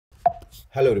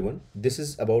Hello everyone, this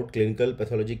is about clinical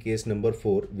pathology case number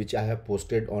 4 which I have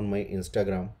posted on my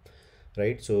Instagram,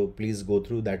 right? So please go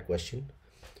through that question,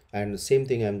 and same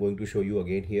thing I'm going to show you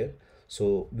again here.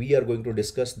 So we are going to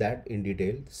discuss that in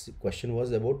detail. This question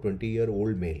was about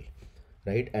 20-year-old male,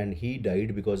 right? And he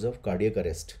died because of cardiac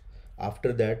arrest.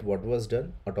 After that, what was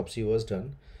done? Autopsy was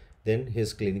done. Then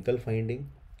his clinical finding,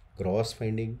 gross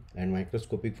finding and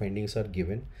microscopic findings are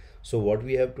given. So what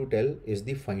we have to tell is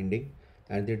the finding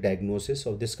and the diagnosis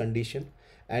of this condition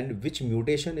and which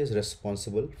mutation is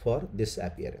responsible for this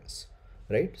appearance,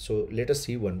 right? So let us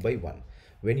see one by one.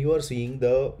 When you are seeing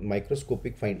the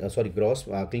microscopic gross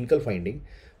clinical finding,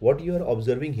 what you are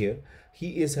observing here,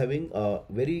 he is having a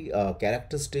very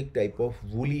characteristic type of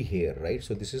woolly hair, right?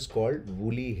 So this is called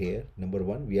woolly hair, number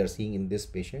one, we are seeing in this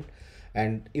patient.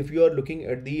 And if you are looking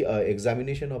at the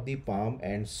examination of the palm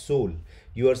and sole,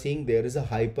 you are seeing there is a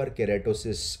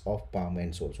hyperkeratosis of palm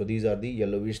and sole. So these are the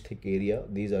yellowish thick area,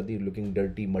 these are the looking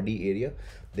dirty muddy area,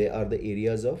 they are the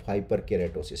areas of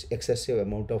hyperkeratosis. Excessive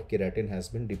amount of keratin has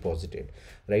been deposited,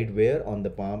 right? Where? On the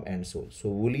palm and sole. So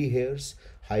woolly hairs,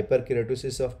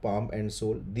 hyperkeratosis of palm and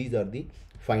sole, these are the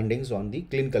findings on the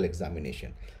clinical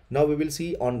examination. Now we will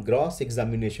see on gross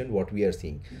examination what we are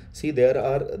seeing. See,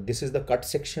 this is the cut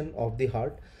section of the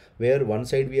heart, where one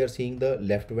side we are seeing the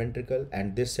left ventricle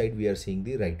and this side we are seeing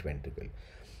the right ventricle.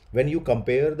 When you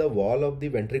compare the wall of the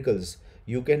ventricles,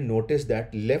 you can notice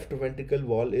that left ventricle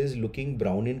wall is looking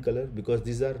brown in color because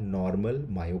these are normal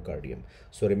myocardium.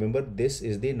 So remember, this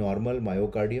is the normal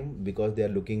myocardium because they are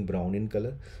looking brown in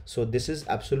color. So this is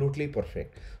absolutely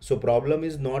perfect. So problem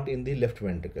is not in the left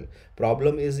ventricle,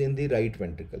 problem is in the right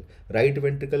ventricle. Right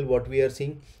ventricle, what we are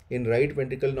seeing in right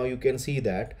ventricle, now you can see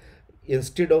that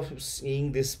instead of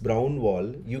seeing this brown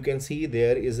wall, you can see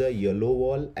there is a yellow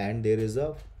wall and there is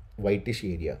a whitish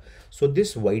area. So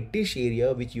this whitish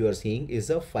area which you are seeing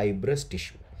is a fibrous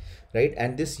tissue, right?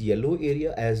 And this yellow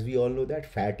area, as we all know that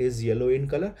fat is yellow in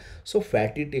color, so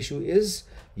fatty tissue is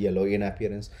yellow in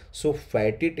appearance. So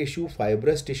fatty tissue,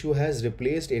 fibrous tissue has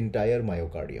replaced entire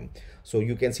myocardium. So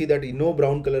you can see that no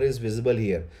brown color is visible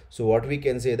here. So what we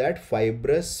can say that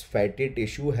fibrous fatty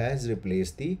tissue has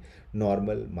replaced the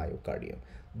normal myocardium.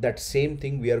 That same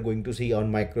thing we are going to see on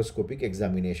microscopic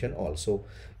examination also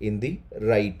in the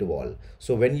right wall.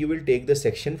 So when you will take the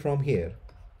section from here,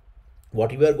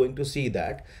 what you are going to see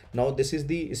that now this is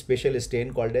the special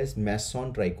stain called as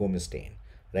Masson trichome stain,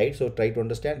 right? So try to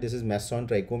understand, this is Masson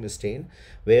trichome stain,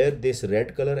 where this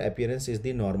red color appearance is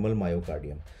the normal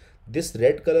myocardium. This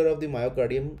red color of the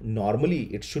myocardium,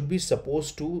 normally it should be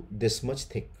supposed to this much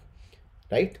thick,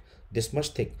 right? This much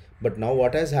thick. But now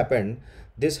what has happened,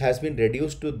 this has been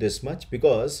reduced to this much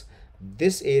because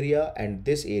this area and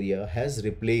this area has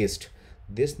replaced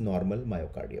this normal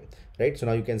myocardium, right? So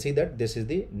now you can see that this is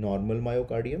the normal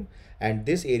myocardium, and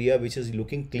this area which is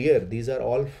looking clear, these are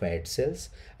all fat cells,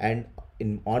 and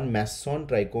on Masson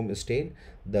trichome stain,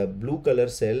 the blue color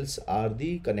cells are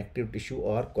the connective tissue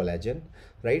or collagen,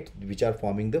 right, which are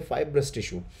forming the fibrous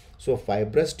tissue. So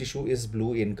fibrous tissue is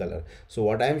blue in color. So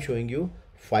what I am showing you,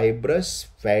 fibrous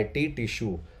fatty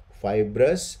tissue,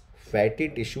 fibrous fatty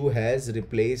tissue has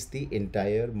replaced the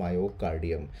entire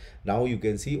myocardium. Now you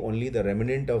can see only the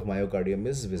remnant of myocardium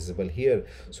is visible here.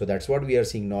 So that's what we are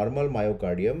seeing, normal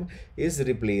myocardium is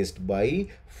replaced by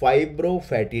fibro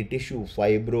fatty tissue,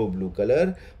 fibro blue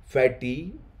color,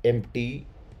 fatty empty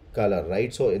color,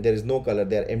 right? So there is no color,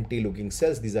 they are empty looking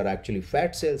cells, these are actually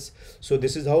fat cells. So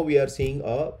this is how we are seeing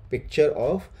a picture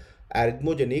of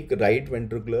arrhythmogenic right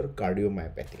ventricular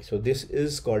cardiomyopathy. So this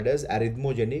is called as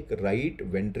arrhythmogenic right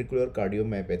ventricular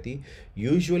cardiomyopathy.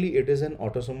 Usually it is an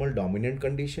autosomal dominant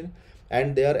condition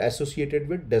and they are associated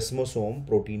with desmosome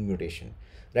protein mutation,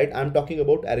 right? I'm talking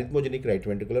about arrhythmogenic right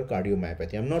ventricular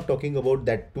cardiomyopathy. I'm not talking about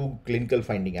that two clinical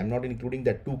finding. I'm not including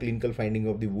that two clinical finding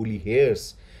of the woolly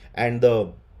hairs and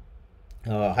the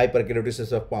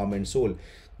hyperkeratosis of palm and sole.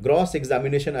 Gross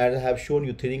examination, I have shown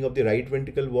you thinning of the right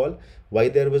ventricle wall. Why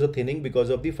there was a thinning?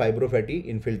 Because of the fibrofatty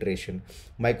infiltration.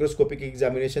 Microscopic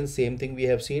examination, same thing we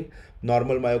have seen.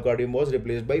 Normal myocardium was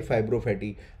replaced by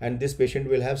fibrofatty, and this patient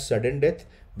will have sudden death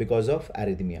because of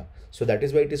arrhythmia. So that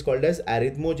is why it is called as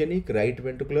arrhythmogenic right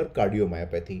ventricular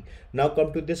cardiomyopathy. Now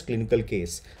come to this clinical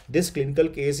case. This clinical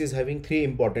case is having three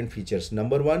important features.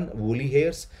 Number one, woolly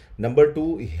hairs. Number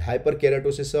two,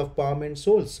 hyperkeratosis of palm and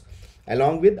soles,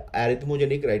 along with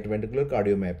arrhythmogenic right ventricular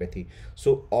cardiomyopathy.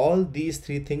 So all these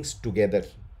three things together,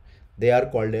 they are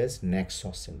called as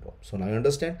NAXOS syndrome. So now you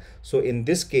understand. So in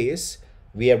this case,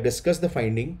 we have discussed the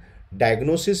finding.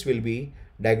 Diagnosis will be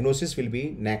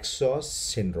NAXOS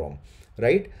syndrome,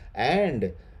 right?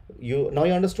 And you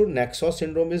understood NAXOS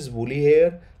syndrome is woolly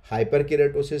hair,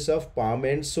 hyperkeratosis of palm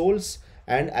and soles,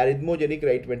 and arrhythmogenic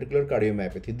right ventricular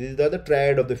cardiomyopathy. These are the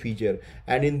triad of the feature.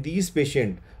 And in these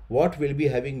patients, what will be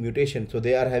having mutation? So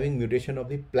they are having mutation of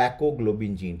the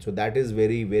plakoglobin gene. So that is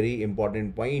very, very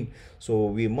important point. So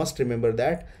we must remember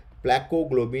that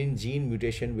plakoglobin gene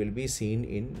mutation will be seen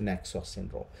in NAXOS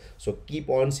syndrome. So keep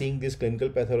on seeing these clinical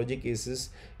pathology cases.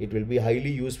 It will be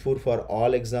highly useful for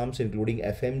all exams, including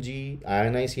FMG,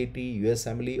 INICT,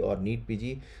 USMLE or NEET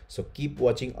PG. So keep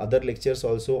watching other lectures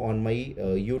also on my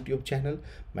YouTube channel.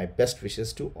 My best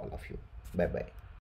wishes to all of you. Bye bye.